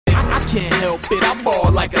can't help it, I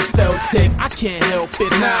ball like a Celtic. I can't help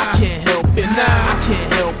it, nah, I can't help it, nah, I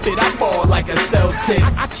can't help it, I ball like a Celtic.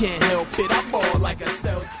 I can't help it, I ball like a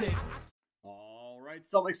Celtic. All right,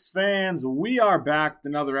 Celtics fans, we are back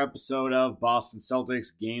with another episode of Boston Celtics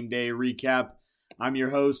Game Day Recap. I'm your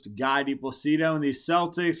host, Guy DiPlacido, and the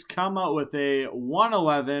Celtics come out with a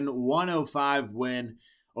 111-105 win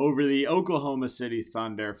over the Oklahoma City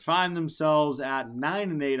Thunder, find themselves at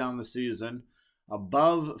 9-8 on the season,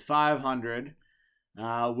 above 500,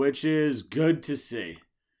 which is good to see.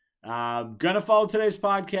 Gonna follow today's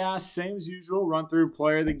podcast, same as usual, run through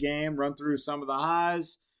player of the game, run through some of the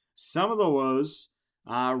highs, some of the lows,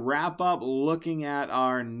 wrap up looking at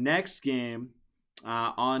our next game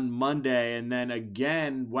on Monday, and then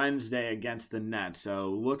again Wednesday against the Nets. So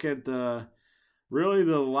look at the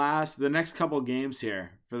next couple games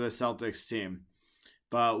here for the Celtics team.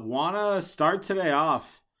 But want to start today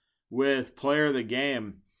off with player of the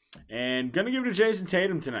game, and going to give it to Jason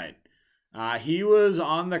Tatum tonight. He was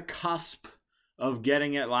on the cusp of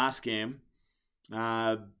getting it last game.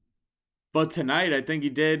 But tonight, I think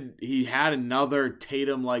he had another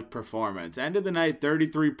Tatum-like performance. Ended the night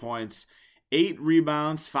 33 points, 8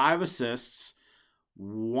 rebounds, 5 assists,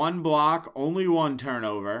 1 block, only 1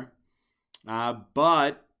 turnover.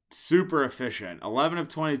 But super efficient. 11 of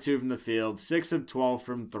 22 from the field, 6 of 12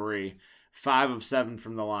 from 3, 5 of 7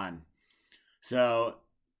 from the line. So,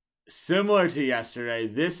 similar to yesterday,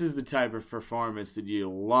 this is the type of performance that you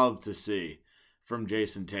love to see from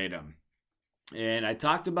Jason Tatum. And I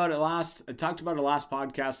talked about it last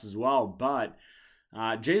podcast as well, but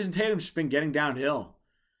Jason Tatum's just been getting downhill.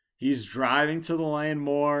 He's driving to the lane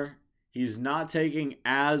more. He's not taking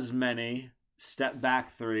as many step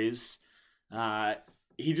back threes.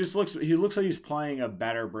 He looks like he's playing a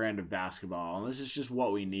better brand of basketball, and this is just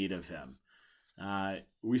what we need of him.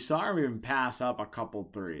 We saw him even pass up a couple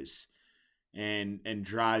threes and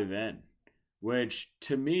drive in, which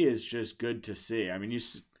to me is just good to see. I mean, you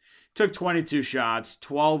took 22 shots,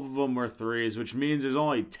 12 of them were threes, which means there's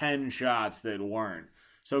only 10 shots that weren't.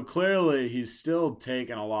 So clearly he's still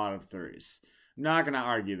taking a lot of threes. I'm not going to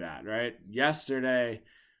argue that, right? Yesterday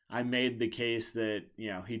I made the case that,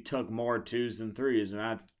 he took more 2s than 3s, and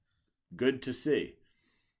that's good to see.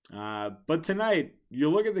 But tonight, you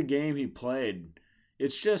look at the game he played,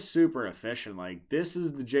 it's just super efficient. Like, this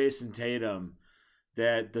is the Jason Tatum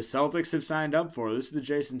that the Celtics have signed up for. This is the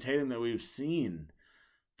Jason Tatum that we've seen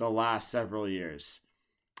the last several years.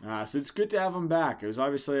 So it's good to have him back. It was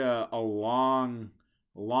obviously a long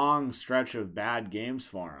stretch of bad games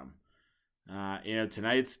for him.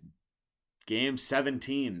 Tonight's game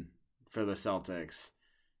 17 for the Celtics,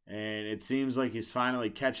 and it seems like he's finally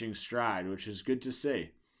catching stride, which is good to see.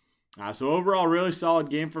 So overall, really solid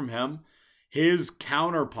game from him. His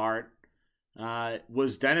counterpart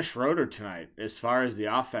was Dennis Schroeder tonight as far as the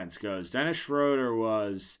offense goes. Dennis Schroeder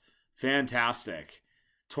was fantastic.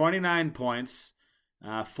 29 points,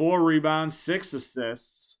 4 rebounds, 6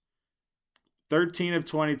 assists, 13 of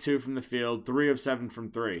 22 from the field, 3 of 7 from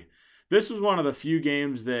 3. This was one of the few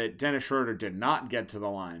games that Dennis Schroeder did not get to the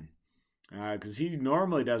line, because he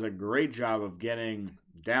normally does a great job of getting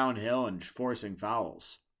downhill and forcing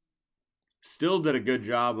fouls. Still did a good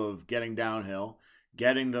job of getting downhill,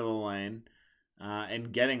 getting to the lane,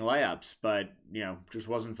 and getting layups, but just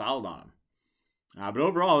wasn't fouled on him. But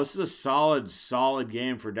overall, this is a solid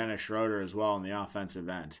game for Dennis Schroeder as well in the offensive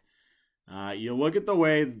end. You look at the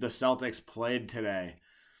way the Celtics played today,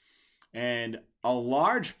 and a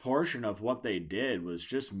large portion of what they did was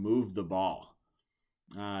just move the ball.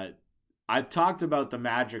 I've talked about the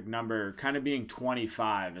magic number kind of being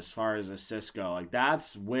 25 as far as assists go. Like,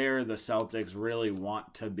 that's where the Celtics really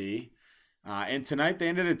want to be. And tonight they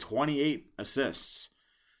ended at 28 assists.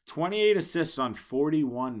 28 assists on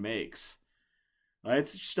 41 makes.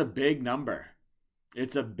 It's just a big number.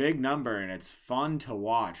 It's a big number, and it's fun to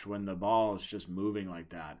watch when the ball is just moving like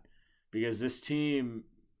that. Because this team,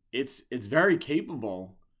 it's very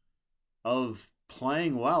capable of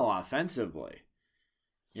playing well offensively.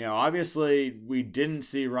 Obviously, we didn't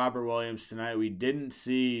see Robert Williams tonight. We didn't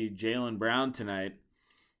see Jaylen Brown tonight,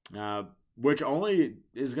 which only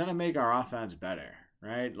is going to make our offense better,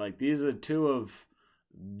 right? Like, these are two of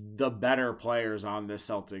the better players on this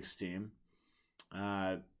Celtics team.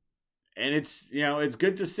 And it's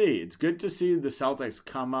good to see. It's good to see the Celtics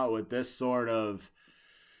come out with this sort of,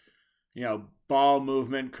 ball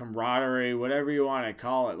movement, camaraderie, whatever you want to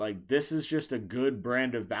call it. Like, this is just a good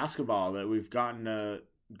brand of basketball that we've gotten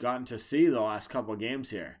to see the last couple of games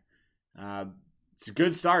here. It's a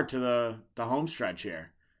good start to the home stretch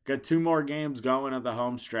here. Got 2 more games going at the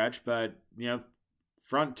home stretch, but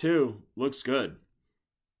front 2 looks good.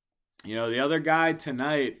 The other guy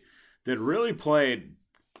tonight that really played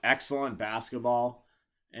excellent basketball,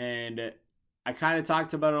 and I kind of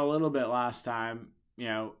talked about it a little bit last time,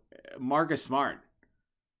 Marcus Smart.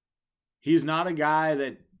 He's not a guy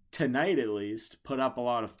that tonight at least put up a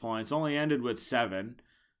lot of points, only ended with 7,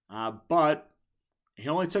 but he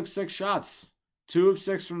only took 6 shots, 2 of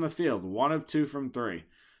 6 from the field, 1 of 2 from 3.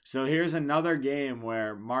 So here's another game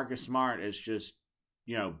where Marcus Smart is just,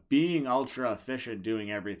 being ultra efficient,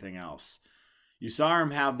 doing everything else. You saw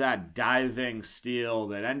him have that diving steal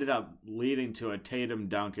that ended up leading to a Tatum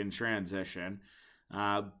dunk in transition.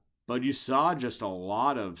 But you saw just a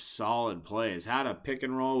lot of solid plays. Had a pick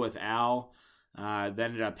and roll with Al. That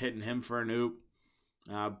ended up hitting him for an oop.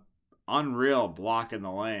 Unreal block in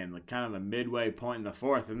the lane, kind of the midway point in the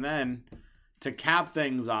fourth. And then to cap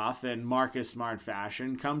things off in Marcus Smart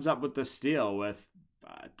fashion, comes up with the steal with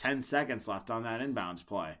 10 seconds left on that inbounds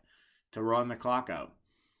play to run the clock out.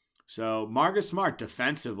 So Marcus Smart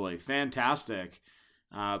defensively, fantastic.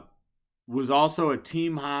 Was also a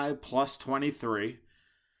team high plus 23.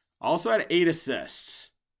 Also had 8 assists.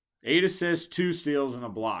 8 assists, 2 steals, and a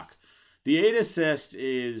block. The 8 assists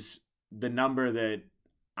is the number that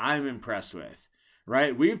I'm impressed with,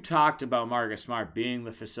 right? We've talked about Marcus Smart being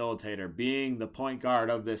the facilitator, being the point guard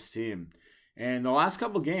of this team. And the last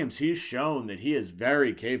couple games, he's shown that he is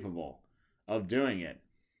very capable of doing it.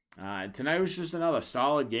 Tonight was just another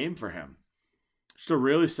solid game for him. Just a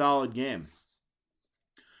really solid game.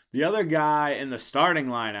 The other guy in the starting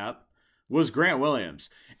lineup was Grant Williams.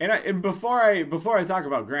 And before I talk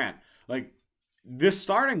about Grant, this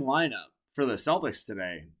starting lineup for the Celtics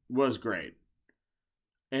today was great.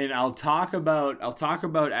 And I'll talk about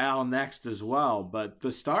Al next as well, but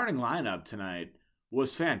the starting lineup tonight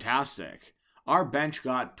was fantastic. Our bench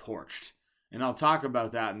got torched, and I'll talk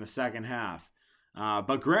about that in the second half.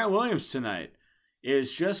 But Grant Williams tonight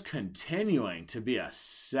is just continuing to be a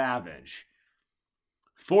savage.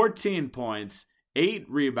 14 points, 8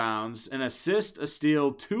 rebounds, an assist, a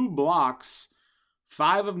steal, 2 blocks,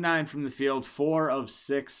 5 of 9 from the field, 4 of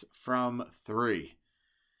 6 from 3.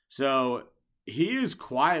 So he is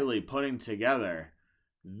quietly putting together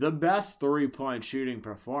the best 3-point shooting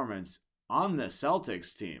performance on the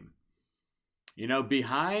Celtics team.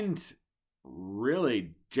 Behind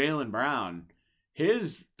really Jaylen Brown,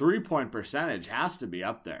 his 3-point percentage has to be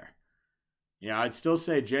up there. I'd still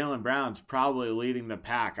say Jaylen Brown's probably leading the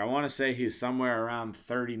pack. I want to say he's somewhere around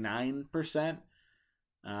 39%.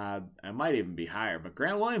 It might even be higher, but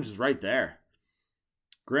Grant Williams is right there.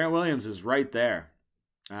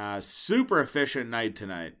 Super efficient night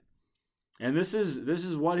tonight. And this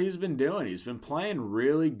is what he's been doing. He's been playing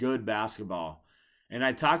really good basketball. And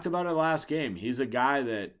I talked about it last game. He's a guy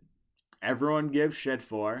that everyone gives shit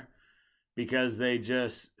for because they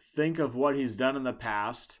just think of what he's done in the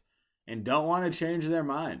past and don't want to change their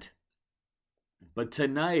mind. But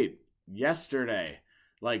tonight, yesterday,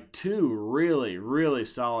 2 really, really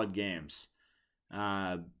solid games.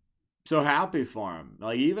 So happy for him.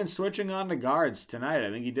 Even switching on to guards tonight,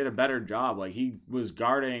 I think he did a better job. He was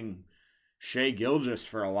guarding Shai Gilgeous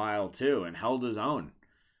for a while too and held his own.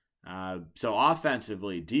 So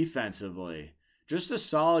offensively, defensively, just a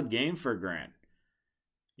solid game for Grant.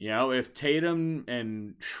 If Tatum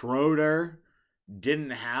and Schroeder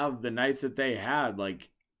didn't have the nights that they had,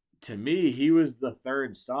 to me, he was the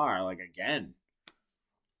third star, again.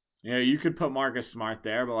 You could put Marcus Smart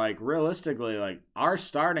there, but realistically, our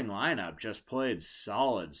starting lineup just played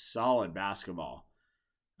solid basketball.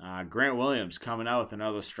 Grant Williams coming out with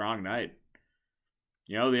another strong night.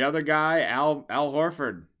 The other guy, Al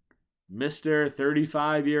Horford, Mr.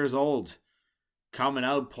 35 years old, coming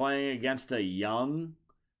out playing against a young,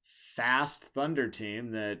 fast Thunder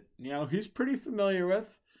team that, he's pretty familiar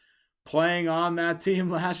with. Playing on that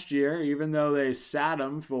team last year, even though they sat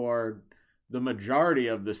him for the majority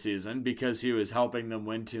of the season because he was helping them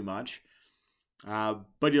win too much.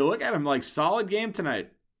 But you look at him, solid game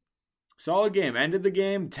tonight. Solid game. Ended the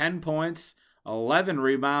game, 10 points, 11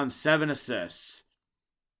 rebounds, 7 assists.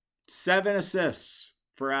 7 assists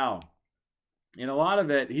for Al. And a lot of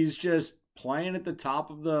it, he's just playing at the top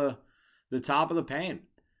of the paint.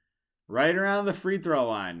 Right around the free throw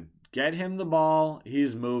line. Get him the ball,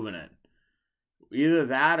 he's moving it. Either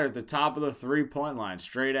that or at the top of the 3-point line,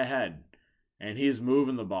 straight ahead. And he's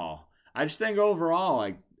moving the ball. I just think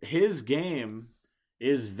overall, his game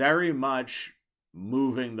is very much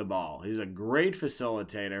moving the ball. He's a great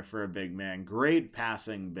facilitator for a big man, great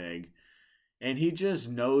passing big, and he just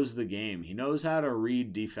knows the game. He knows how to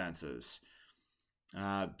read defenses.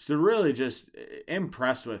 So really just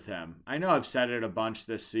impressed with him. I know I've said it a bunch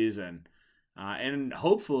this season, And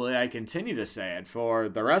hopefully I continue to say it for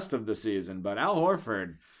the rest of the season. But Al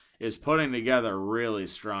Horford is putting together really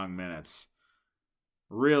strong minutes.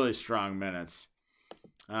 Really strong minutes.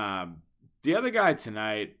 The other guy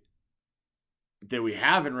tonight that we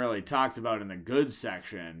haven't really talked about in the good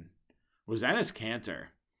section was Enes Kanter.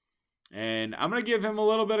 And I'm going to give him a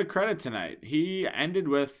little bit of credit tonight. He ended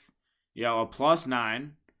with, a +9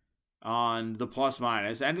 on the plus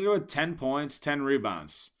minus. Ended with 10 points, 10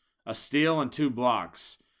 rebounds, a steal, and 2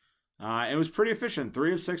 blocks. It was pretty efficient.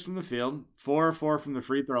 3 of 6 from the field, 4 of 4 from the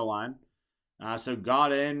free throw line. So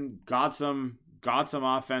got in, got some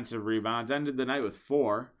offensive rebounds. Ended the night with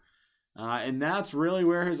 4. And that's really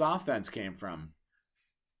where his offense came from.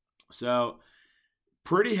 So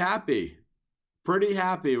pretty happy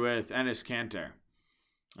with Enes Kanter.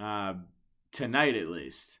 Tonight at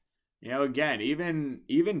least. Again,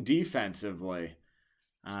 even defensively,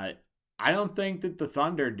 I don't think that the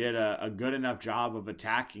Thunder did a good enough job of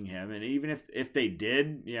attacking him. And even if they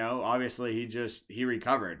did, obviously he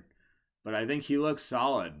recovered. But I think he looks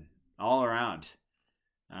solid all around.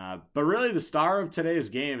 But really the star of today's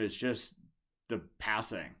game is just the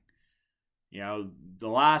passing. The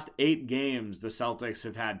last 8 games, the Celtics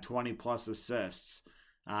have had 20-plus assists.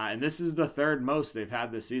 And this is the third most they've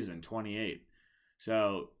had this season, 28.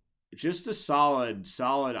 So just a solid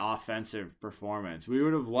offensive performance. We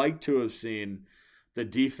would have liked to have seen the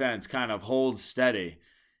defense kind of hold steady.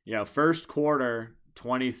 First quarter,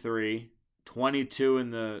 23, 22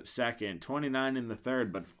 in the second, 29 in the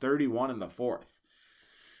third, but 31 in the fourth.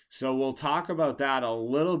 So we'll talk about that a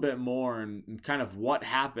little bit more and kind of what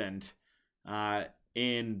happened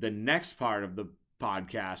in the next part of the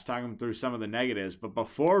podcast, talking through some of the negatives. But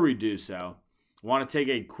before we do so, I want to take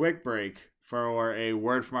a quick break for a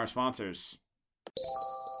word from our sponsors.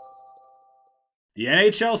 The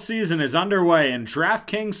NHL season is underway, and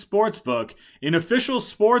DraftKings Sportsbook, an official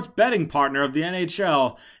sports betting partner of the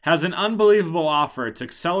NHL, has an unbelievable offer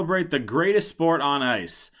to celebrate the greatest sport on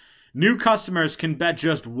ice. New customers can bet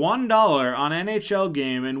just $1 on NHL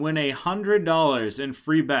game and win $100 in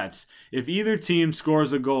free bets if either team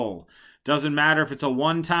scores a goal. Doesn't matter if it's a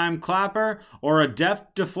one-time clapper or a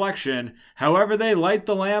deft deflection, however they light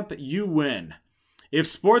the lamp, you win. If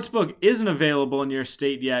Sportsbook isn't available in your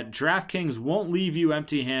state yet, DraftKings won't leave you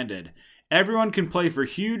empty-handed. Everyone can play for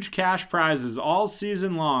huge cash prizes all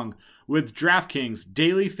season long with DraftKings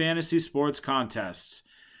daily fantasy sports contests.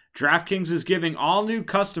 DraftKings is giving all new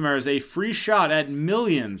customers a free shot at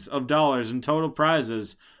millions of dollars in total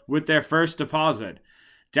prizes with their first deposit.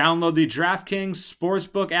 Download the DraftKings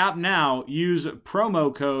Sportsbook app now. Use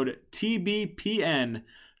promo code TBPN.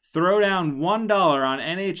 Throw down $1 on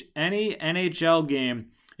any NHL game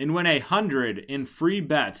and win $100 in free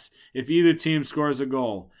bets if either team scores a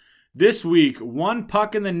goal. This week, one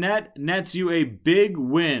puck in the net nets you a big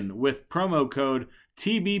win with promo code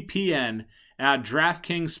TBPN at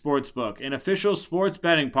DraftKings Sportsbook, an official sports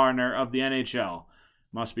betting partner of the NHL.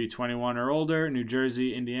 Must be 21 or older, New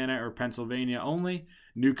Jersey, Indiana, or Pennsylvania only.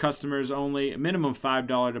 New customers only. Minimum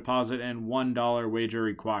 $5 deposit and $1 wager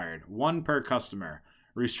required. One per customer.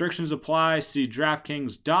 Restrictions apply. See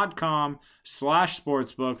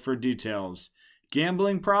DraftKings.com/sportsbook for details.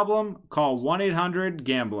 Gambling problem? Call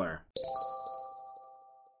 1-800-GAMBLER.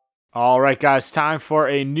 All right, guys, time for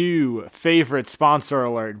a new favorite sponsor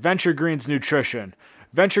alert, Venture Greens Nutrition.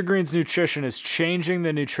 Venture Greens Nutrition is changing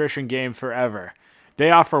the nutrition game forever.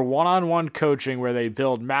 They offer one-on-one coaching where they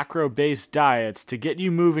build macro-based diets to get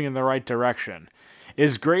you moving in the right direction.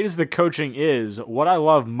 As great as the coaching is, what I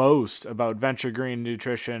love most about Venture Green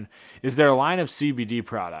Nutrition is their line of CBD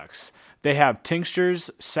products. They have tinctures,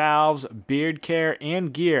 salves, beard care,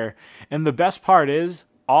 and gear, and the best part is,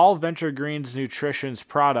 all Venture Greens Nutrition's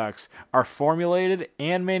products are formulated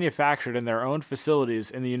and manufactured in their own facilities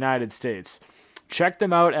in the United States. Check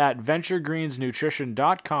them out at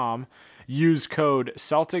venturegreensnutrition.com. Use code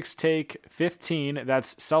CelticsTake15,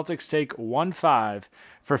 that's CelticsTake15,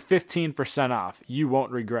 for 15% off. You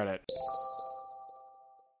won't regret it. All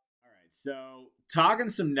right, so talking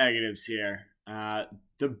some negatives here.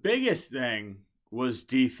 The biggest thing was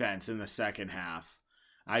defense in the second half.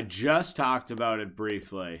 I just talked about it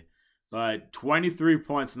briefly, but 23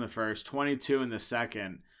 points in the first, 22 in the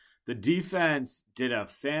second. The defense did a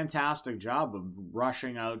fantastic job of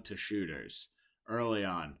rushing out to shooters early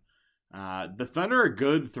on. The Thunder are a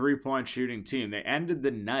good three-point shooting team. They ended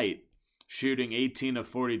the night shooting 18 of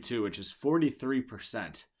 42, which is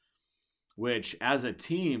 43%, which as a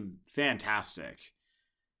team, fantastic.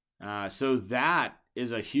 So that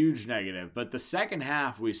is a huge negative. But the second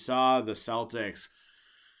half, we saw the Celtics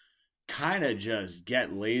kind of just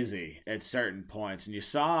get lazy at certain points. And you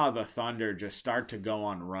saw the Thunder just start to go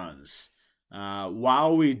on runs.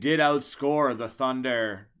 While we did outscore the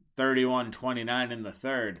Thunder 31-29 in the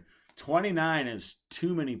third, 29 is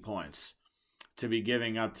too many points to be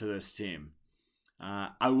giving up to this team.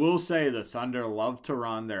 I will say the Thunder love to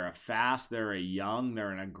run. They're a fast, they're a young,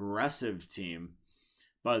 they're an aggressive team.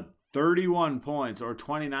 But 31 points or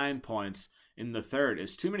 29 points in the third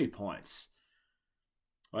is too many points.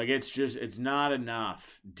 Like, it's not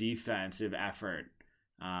enough defensive effort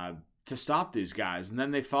to stop these guys. And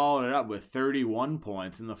then they followed it up with 31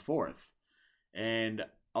 points in the fourth. And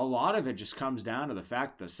a lot of it just comes down to the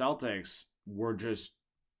fact the Celtics were just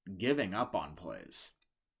giving up on plays.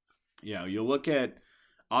 You know, you look at,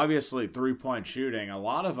 obviously, three-point shooting. A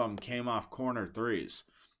lot of them came off corner threes.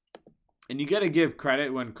 And you got to give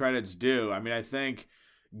credit when credit's due. I mean, I think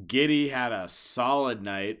Giddey had a solid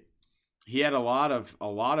night. He had a lot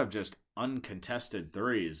of just uncontested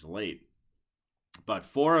threes late. But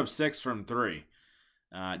 4 of 6 from 3.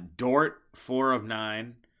 Dort, 4 of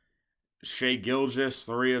 9. Shai Gilgeous,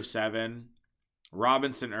 3 of 7.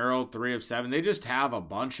 Robinson Earl, 3 of 7. They just have a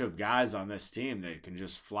bunch of guys on this team that can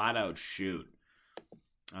just flat out shoot.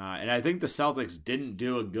 And I think the Celtics didn't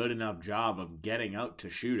do a good enough job of getting out to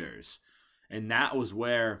shooters. And that was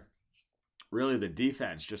where really the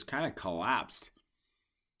defense just kind of collapsed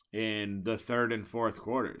in the third and fourth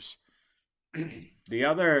quarters. The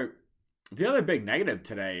other big negative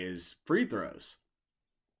today is free throws.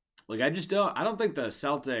 Like, I don't think the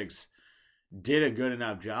Celtics did a good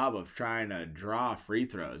enough job of trying to draw free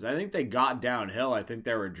throws. I think they got downhill. I think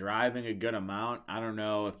they were driving a good amount. I don't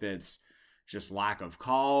know if it's just lack of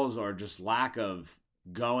calls or just lack of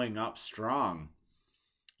going up strong.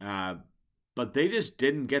 But they just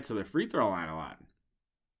didn't get to the free throw line a lot.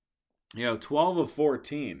 12 of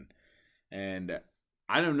 14. And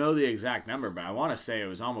I don't know the exact number, but I want to say it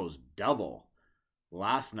was almost double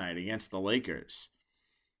last night against the Lakers.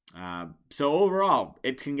 So overall,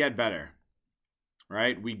 it can get better,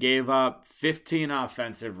 right? We gave up 15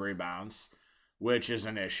 offensive rebounds, which is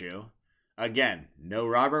an issue. Again, no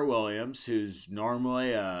Robert Williams, who's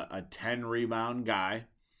normally a 10-rebound guy.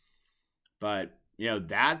 But,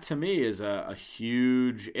 that to me is a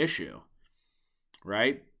huge issue,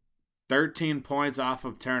 right? 13 points off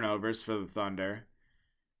of turnovers for the Thunder.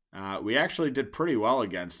 We actually did pretty well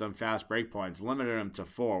against them. Fast break points, limited them to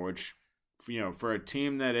 4, which, for a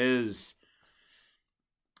team that is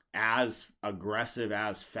as aggressive,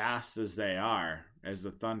 as fast as they are, as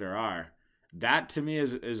the Thunder are, that to me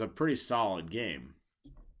is a pretty solid game.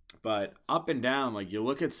 But up and down, like, you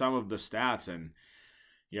look at some of the stats and,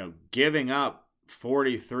 giving up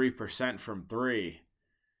 43% from 3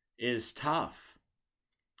 is tough.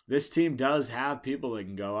 This team does have people that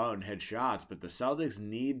can go out and hit shots, but the Celtics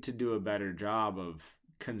need to do a better job of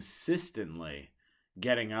consistently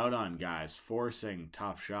getting out on guys, forcing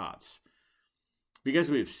tough shots.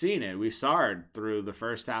 Because we've seen it. We saw it through the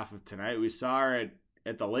first half of tonight. We saw it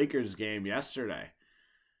at the Lakers game yesterday.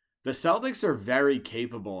 The Celtics are very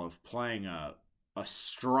capable of playing a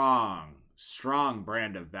strong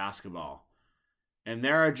brand of basketball. And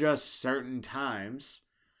there are just certain times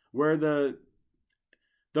where the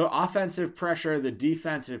offensive pressure, the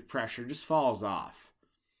defensive pressure just falls off.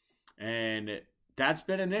 And that's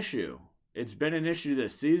been an issue. It's been an issue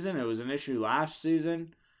this season. It was an issue last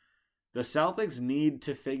season. The Celtics need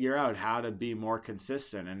to figure out how to be more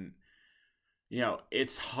consistent. And,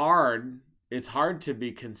 it's hard. It's hard to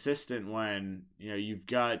be consistent when, you've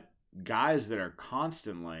got guys that are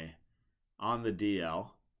constantly on the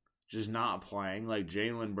DL, just not playing, like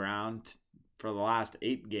Jaylen Brown for the last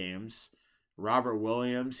 8 games. Robert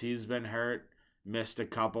Williams, he's been hurt, missed a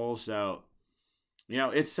couple. So,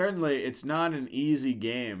 it's not an easy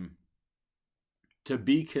game to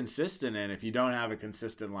be consistent in if you don't have a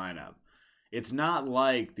consistent lineup. It's not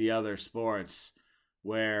like the other sports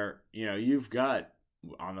where, you've got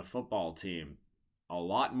on the football team a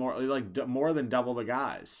lot more, like more than double the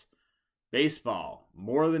guys. Baseball,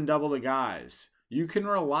 more than double the guys. You can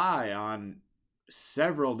rely on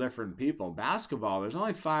several different people. Basketball, there's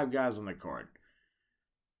only 5 guys on the court.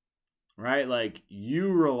 Right? Like,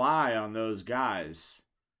 you rely on those guys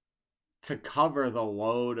to cover the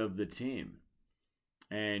load of the team.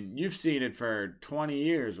 And you've seen it for 20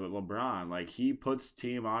 years with LeBron. Like, he puts the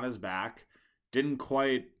team on his back. Didn't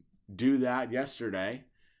quite do that yesterday.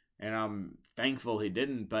 And I'm thankful he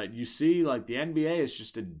didn't. But you see, like, the NBA is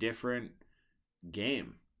just a different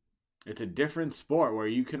game. It's a different sport where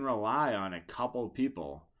you can rely on a couple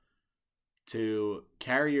people to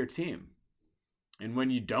carry your team. And when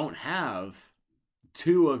you don't have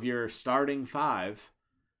 2 of your starting 5,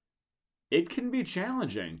 it can be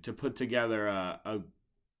challenging to put together a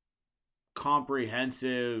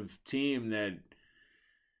comprehensive team that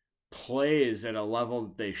plays at a level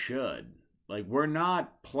that they should. Like, we're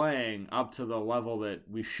not playing up to the level that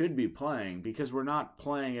we should be playing because we're not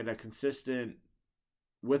playing at a consistent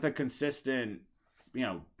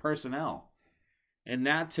personnel. And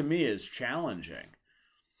that to me is challenging.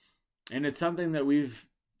 And it's something that we've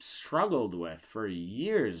struggled with for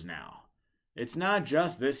years now. It's not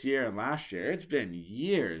just this year and last year. It's been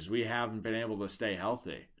years we haven't been able to stay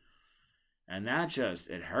healthy. And that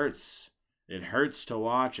it hurts. It hurts to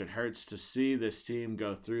watch. It hurts to see this team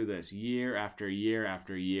go through this year after year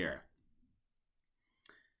after year.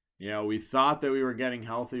 We thought that we were getting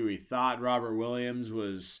healthy. We thought Robert Williams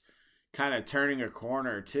was kind of turning a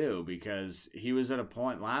corner too, because he was at a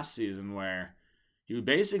point last season where he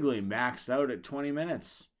basically maxed out at 20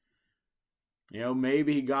 minutes.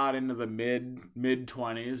 Maybe he got into the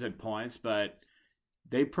mid-20s at points, but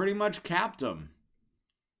they pretty much capped him.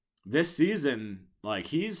 This season,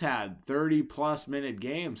 he's had 30-plus minute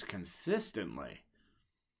games consistently.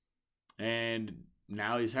 And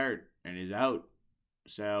now he's hurt and he's out.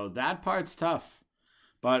 So that part's tough.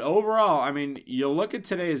 But overall, you look at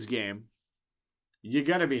today's game, you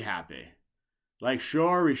got to be happy.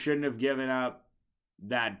 Sure, we shouldn't have given up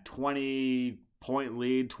that 20-point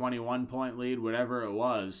lead, 21-point lead, whatever it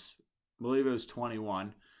was. I believe it was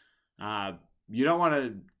 21. You don't want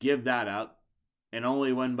to give that up and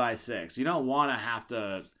only win by 6. You don't want to have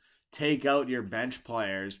to take out your bench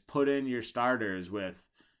players, put in your starters with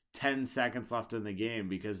 10 seconds left in the game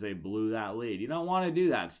because they blew that lead. You don't want to do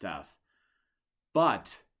that stuff.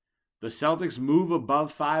 But the Celtics move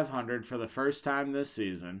above 500 for the first time this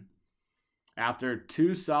season after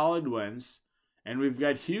 2 solid wins. And we've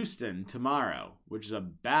got Houston tomorrow, which is a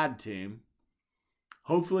bad team.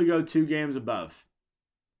 Hopefully go 2 games above.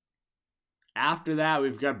 After that,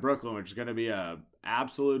 we've got Brooklyn, which is going to be an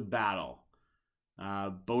absolute battle.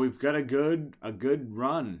 But we've got a good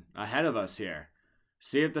run ahead of us here.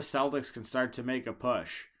 See if the Celtics can start to make a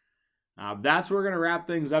push. That's where we're going to wrap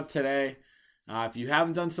things up today. If you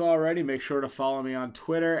haven't done so already, make sure to follow me on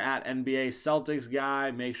Twitter at NBA Celtics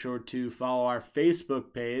Guy. Make sure to follow our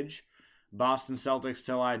Facebook page, Boston Celtics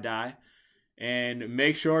Till I Die. And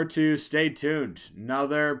make sure to stay tuned.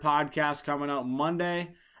 Another podcast coming out Monday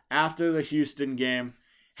after the Houston game.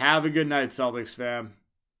 Have a good night, Celtics fam.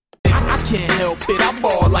 I can't help it, I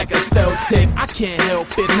ball like a Celtic. I can't help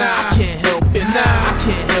it, nah, I can't help it, nah, I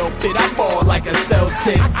can't help it, I ball like a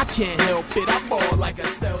Celtic. I can't help it, I ball like a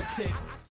Celtic.